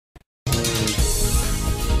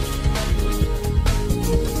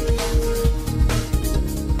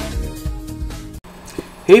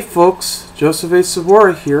Hey folks, Joseph A.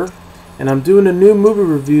 Sobora here, and I'm doing a new movie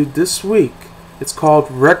review this week. It's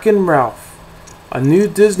called Wreck-It Ralph, a new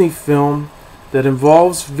Disney film that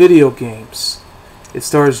involves video games. It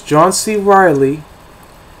stars John C. Reilly,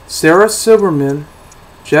 Sarah Silverman,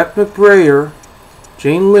 Jack McBrayer,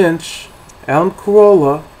 Jane Lynch,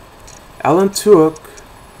 Carolla, Alan Tudyk,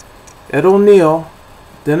 Ed O'Neill,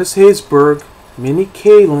 Dennis Haysbert, Mindy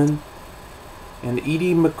Kaling, and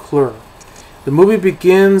Edie McClurg. The movie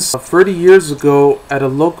begins 30 years ago at a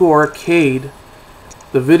local arcade.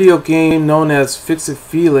 The video game known as Fix-It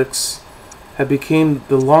Felix had become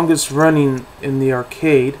the longest running in the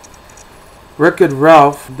arcade. Wreck-It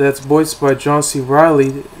Ralph, that's voiced by John C.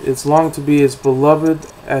 Reilly, is long to be as beloved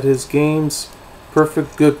at his game's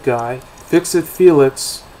perfect good guy. Fix-It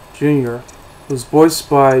Felix Jr. was voiced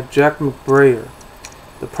by Jack McBrayer.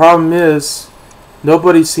 The problem is,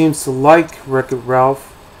 nobody seems to like Wreck-It Ralph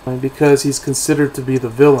because he's considered to be the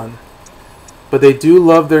villain. But they do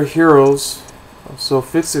love their heroes, so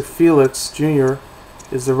Fix-It Felix Jr.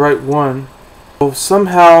 is the right one. So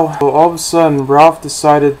somehow, all of a sudden, Ralph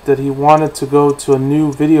decided that he wanted to go to a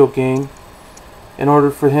new video game in order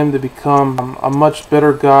for him to become a much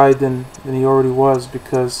better guy than he already was,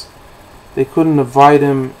 because they couldn't invite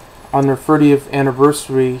him on their 30th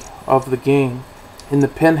anniversary of the game in the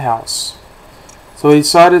penthouse. So he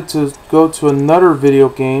decided to go to another video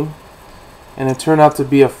game, and it turned out to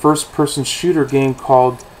be a first-person shooter game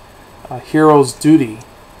called Hero's Duty.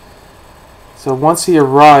 So once he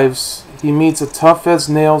arrives, he meets a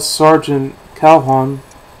tough-as-nails Sergeant Calhoun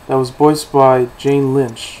that was voiced by Jane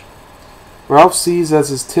Lynch. Ralph sees as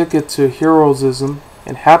his ticket to heroism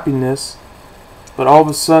and happiness, but all of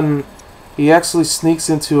a sudden, he actually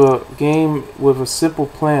sneaks into a game with a simple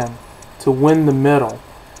plan to win the medal.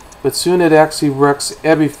 But soon it actually wrecks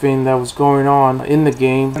everything that was going on in the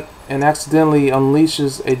game and accidentally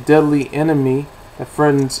unleashes a deadly enemy that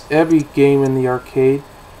threatens every game in the arcade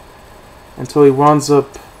until he winds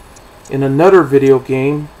up in another video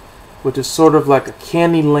game, which is sort of like a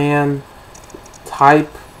Candyland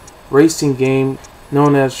type racing game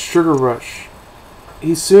known as Sugar Rush.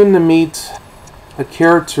 He's soon to meet a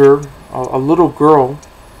character, a little girl,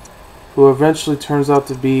 who eventually turns out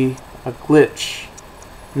to be a glitch,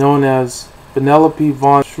 known as Penelope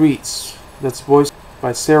Von Schreitz, that's voiced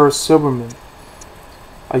by Sarah Silverman,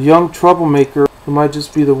 a young troublemaker who might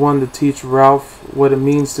just be the one to teach Ralph what it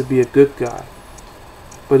means to be a good guy.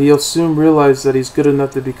 But he'll soon realize that he's good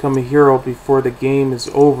enough to become a hero before the game is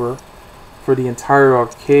over for the entire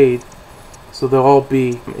arcade, so they'll all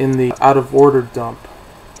be in the out-of-order dump.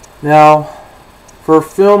 Now, for a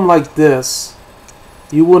film like this,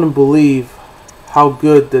 you wouldn't believe how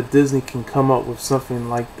good that Disney can come up with something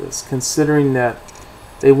like this, considering that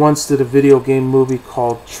they once did a video game movie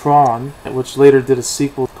called Tron, which later did a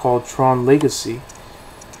sequel called Tron Legacy.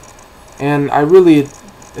 And I really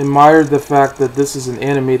admired the fact that this is an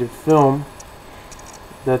animated film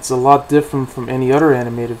that's a lot different from any other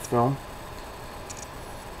animated film.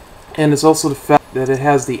 And it's also the fact that it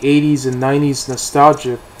has the 80s and 90s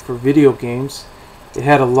nostalgia for video games. It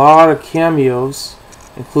had a lot of cameos,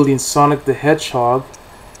 including Sonic the Hedgehog,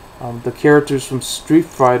 the characters from Street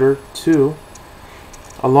Fighter 2,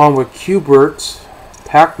 along with Q*bert,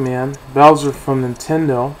 Pac-Man, Bowser from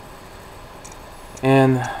Nintendo,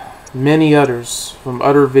 and many others from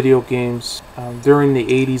other video games during the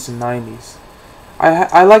 80s and 90s.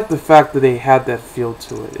 I like the fact that they had that feel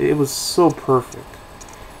to it. It was so perfect.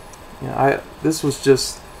 You know, this was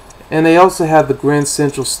just, and they also had the Grand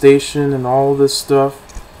Central Station and all this stuff.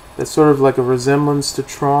 That's sort of like a resemblance to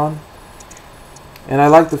Tron. And I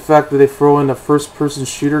like the fact that they throw in a first-person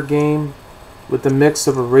shooter game with the mix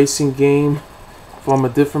of a racing game from a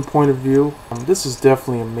different point of view. This is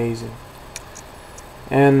definitely amazing.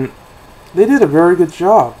 And they did a very good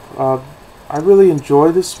job. I really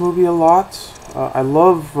enjoy this movie a lot. I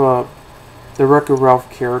love the Wreck-It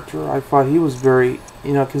Ralph character. I thought he was very,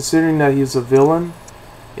 considering that he's a villain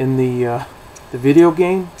in the video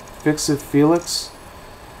game, Fix-It Felix.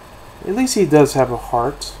 At least he does have a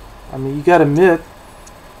heart. I mean, you gotta admit,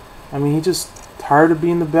 he's just tired of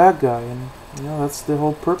being the bad guy, and that's the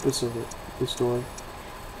whole purpose of it, the story.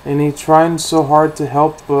 And he's trying so hard to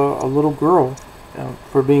help a little girl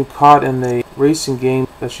for being caught in a racing game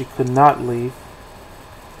that she could not leave.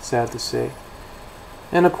 Sad to say.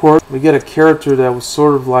 And of course, we get a character that was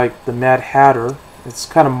sort of like the Mad Hatter. It's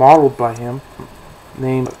kind of modeled by him,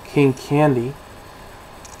 named King Candy,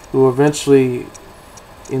 who eventually,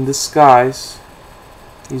 in disguise,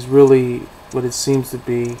 he's really what it seems to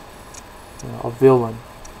be, a villain.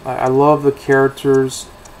 I love the characters,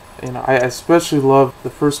 and I especially love the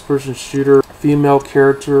first-person shooter female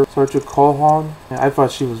character, Sergeant Colhan. I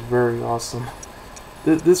thought she was very awesome.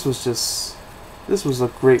 This was a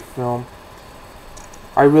great film.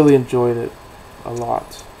 I really enjoyed it a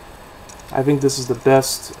lot. I think this is the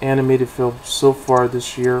best animated film so far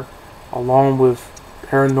this year, along with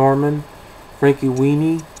Paranorman, Frankie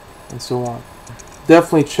Weenie, and so on.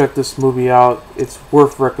 Definitely check this movie out. It's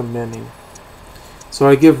worth recommending. So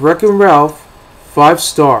I give Wreck-It Ralph 5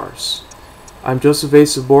 stars. I'm Joseph A.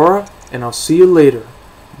 Sobora, and I'll see you later.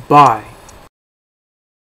 Bye.